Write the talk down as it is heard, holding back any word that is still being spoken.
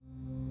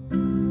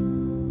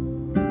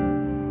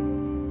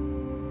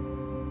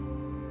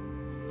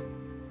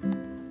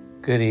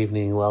Good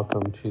evening.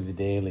 Welcome to the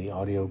daily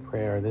audio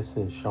prayer. This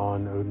is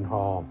Sean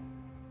Odenhall.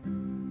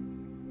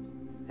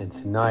 And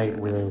tonight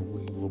we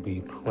will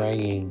be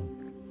praying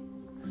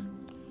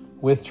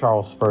with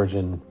Charles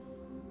Spurgeon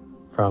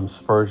from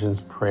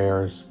Spurgeon's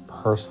Prayers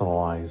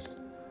Personalized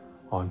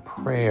on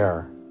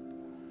prayer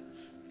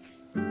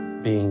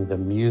being the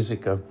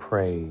music of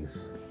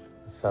praise.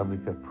 The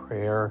subject of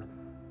prayer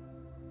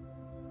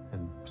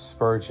and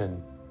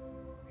Spurgeon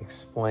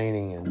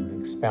explaining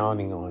and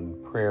expounding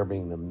on prayer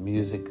being the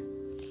music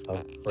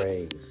of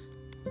praise.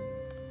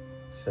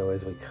 So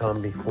as we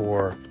come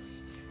before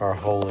our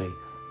holy and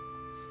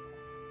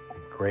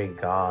great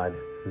God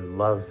who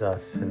loves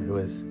us and who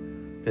has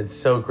been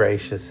so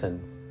gracious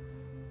and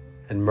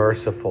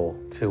merciful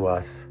to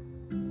us,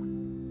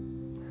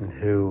 and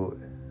who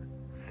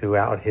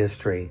throughout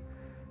history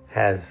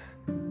has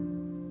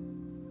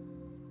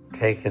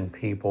taken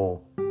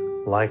people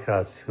like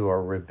us who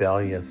are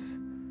rebellious,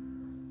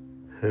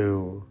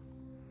 who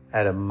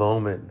at a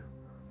moment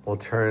will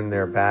turn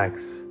their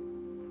backs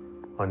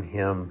on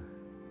Him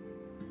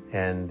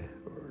and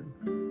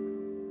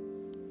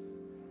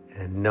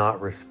not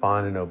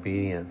respond in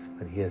obedience,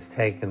 but He has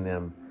taken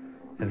them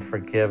and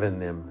forgiven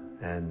them.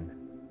 And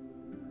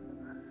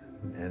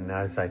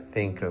as I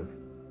think of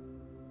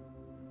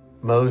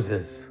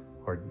Moses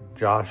or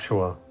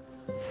Joshua,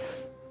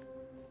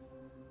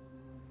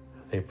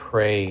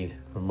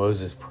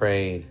 Moses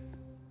prayed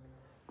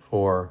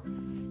for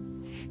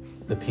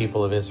the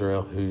people of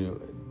Israel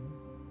who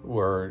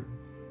were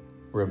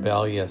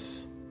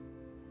rebellious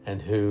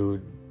and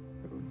who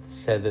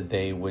said that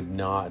they would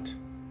not,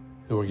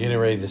 who were getting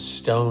ready to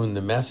stone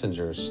the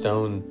messengers,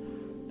 stone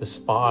the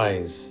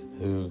spies,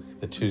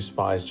 the two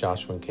spies,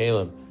 Joshua and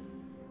Caleb,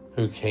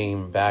 who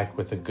came back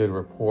with a good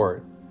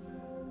report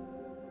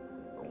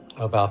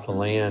about the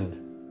land.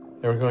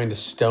 They were going to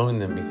stone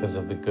them because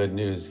of the good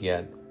news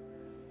yet.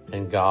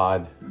 And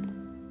God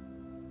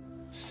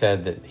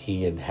said that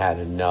He had had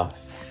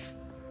enough.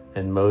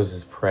 And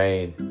Moses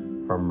prayed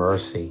for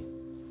mercy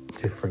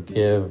to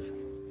forgive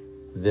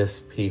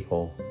this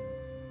people.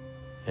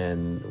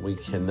 And we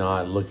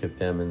cannot look at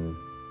them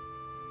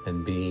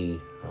and be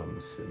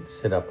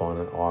sit up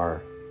on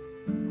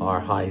our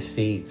high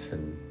seats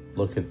and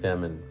look at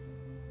them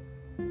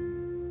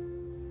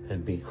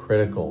and be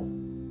critical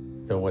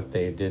that what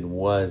they did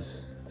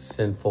was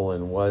sinful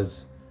and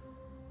was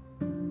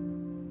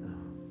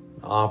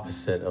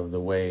opposite of the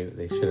way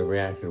they should have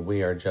reacted.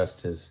 We are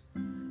just as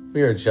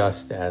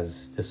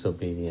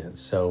disobedient.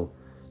 So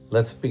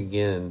let's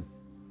begin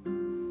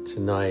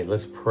tonight.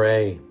 Let's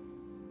pray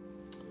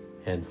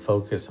and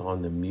focus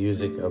on the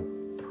music of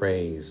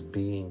praise,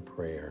 being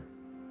prayer.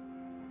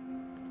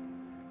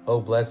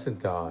 Oh, blessed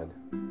God,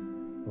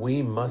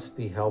 we must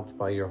be helped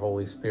by your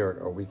Holy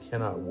Spirit, or we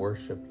cannot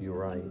worship you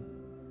right.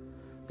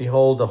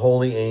 Behold, the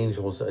holy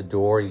angels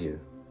adore you,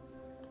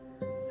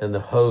 and the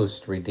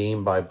host,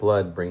 redeemed by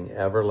blood, bring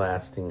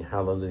everlasting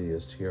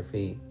hallelujahs to your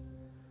feet.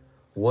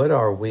 What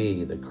are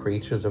we, the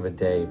creatures of a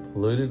day,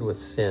 polluted with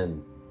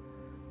sin,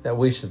 that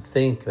we should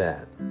think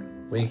that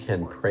we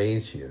can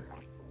praise you?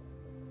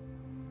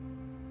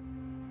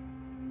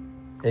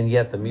 And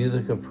yet the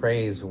music of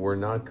praise were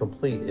not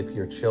complete if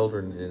your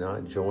children did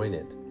not join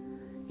it,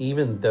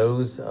 even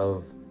those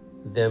of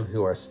them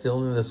who are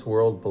still in this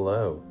world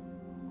below.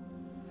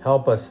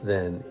 Help us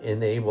then,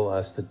 enable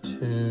us to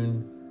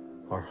tune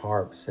our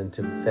harps and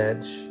to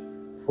fetch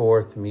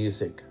forth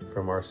music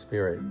from our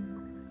spirit.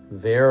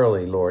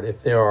 Verily, Lord,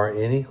 if there are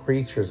any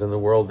creatures in the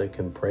world that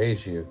can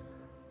praise you,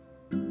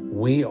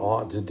 we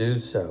ought to do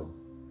so.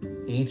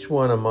 Each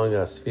one among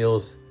us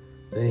feels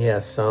that he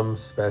has some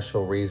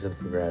special reason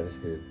for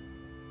gratitude.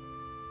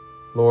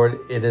 Lord,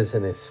 it is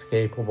an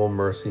inescapable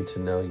mercy to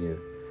know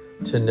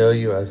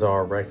you as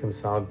our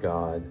reconciled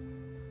God,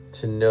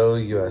 to know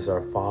you as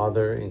our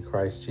Father in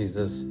Christ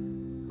Jesus,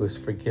 who has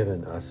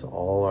forgiven us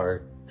all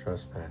our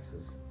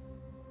trespasses.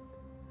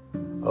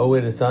 Oh,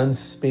 it is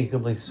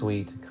unspeakably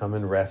sweet to come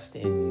and rest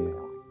in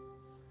you,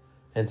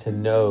 and to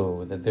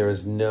know that there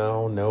is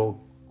no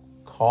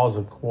cause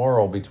of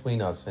quarrel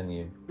between us and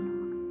you.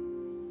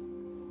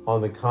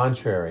 On the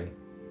contrary,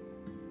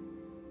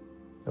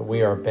 that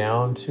we are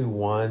bound to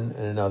one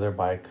and another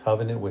by a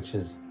covenant which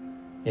is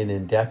in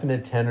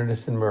indefinite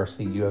tenderness and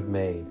mercy you have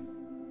made,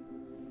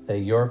 that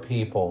your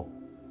people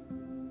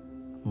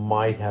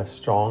might have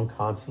strong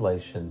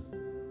consolation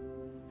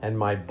and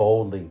might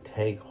boldly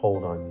take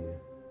hold on you.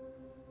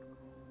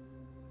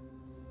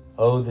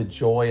 Oh, the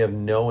joy of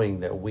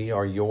knowing that we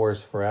are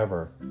yours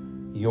forever,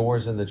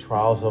 yours in the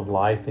trials of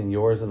life and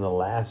yours in the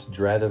last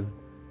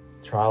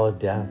trial of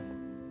death,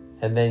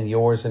 and then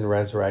yours in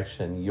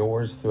resurrection,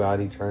 yours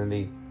throughout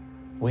eternity.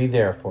 We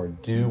therefore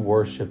do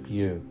worship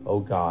you,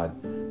 O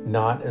God,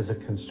 not as a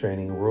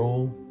constraining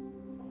rule,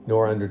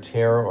 nor under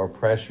terror or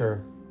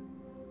pressure,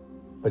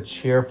 but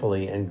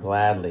cheerfully and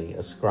gladly,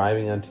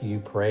 ascribing unto you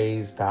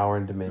praise, power,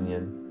 and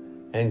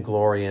dominion, and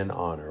glory and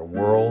honor,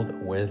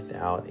 world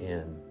without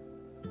end.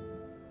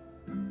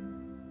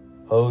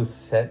 O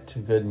set to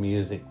good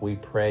music, we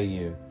pray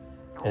you,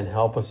 and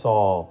help us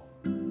all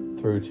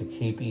through to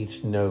keep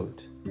each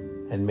note.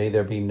 And may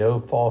there be no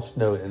false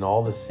note in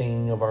all the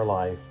singing of our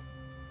life,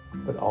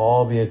 but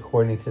all be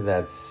according to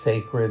that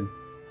sacred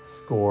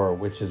score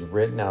which is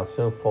written out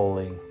so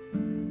fully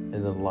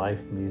in the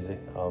life music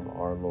of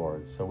our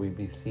Lord. So we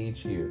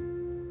beseech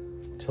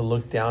you to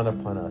look down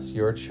upon us,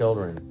 your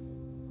children,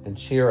 and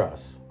cheer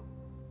us.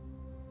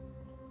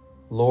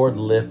 Lord,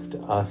 lift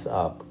us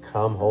up.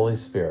 Come, Holy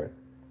Spirit,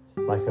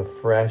 like a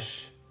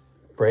fresh,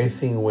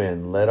 bracing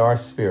wind. Let our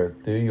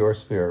spirit, through your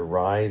Spirit,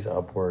 rise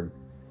upward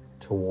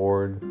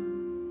toward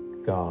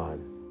God.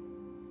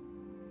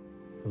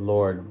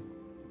 Lord,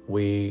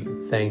 we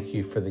thank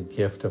you for the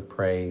gift of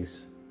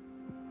praise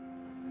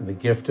and the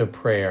gift of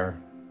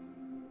prayer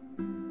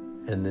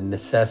and the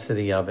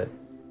necessity of it.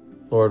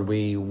 Lord,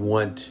 we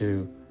want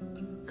to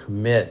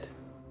commit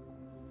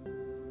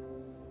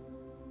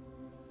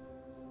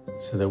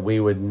so that we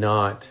would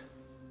not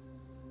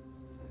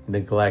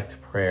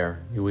neglect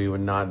prayer. We would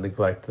not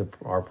neglect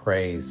our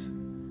praise,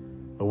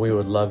 but we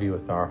would love you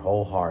with our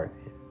whole heart.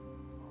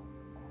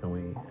 And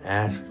we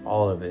ask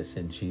all of this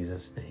in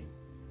Jesus' name.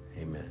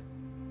 Amen.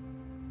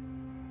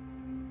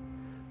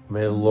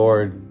 May the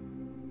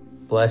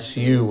Lord bless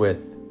you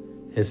with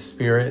his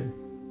Spirit,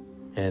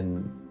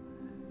 and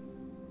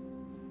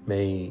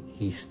may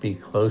he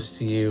speak close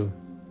to you,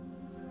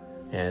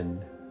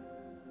 and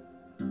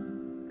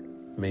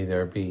may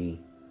there be,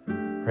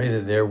 pray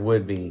that there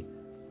would be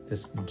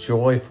this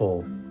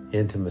joyful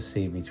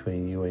intimacy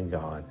between you and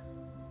God,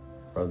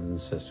 brothers and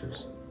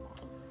sisters.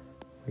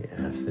 We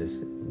ask this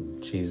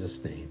in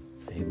Jesus' name.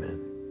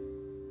 Amen.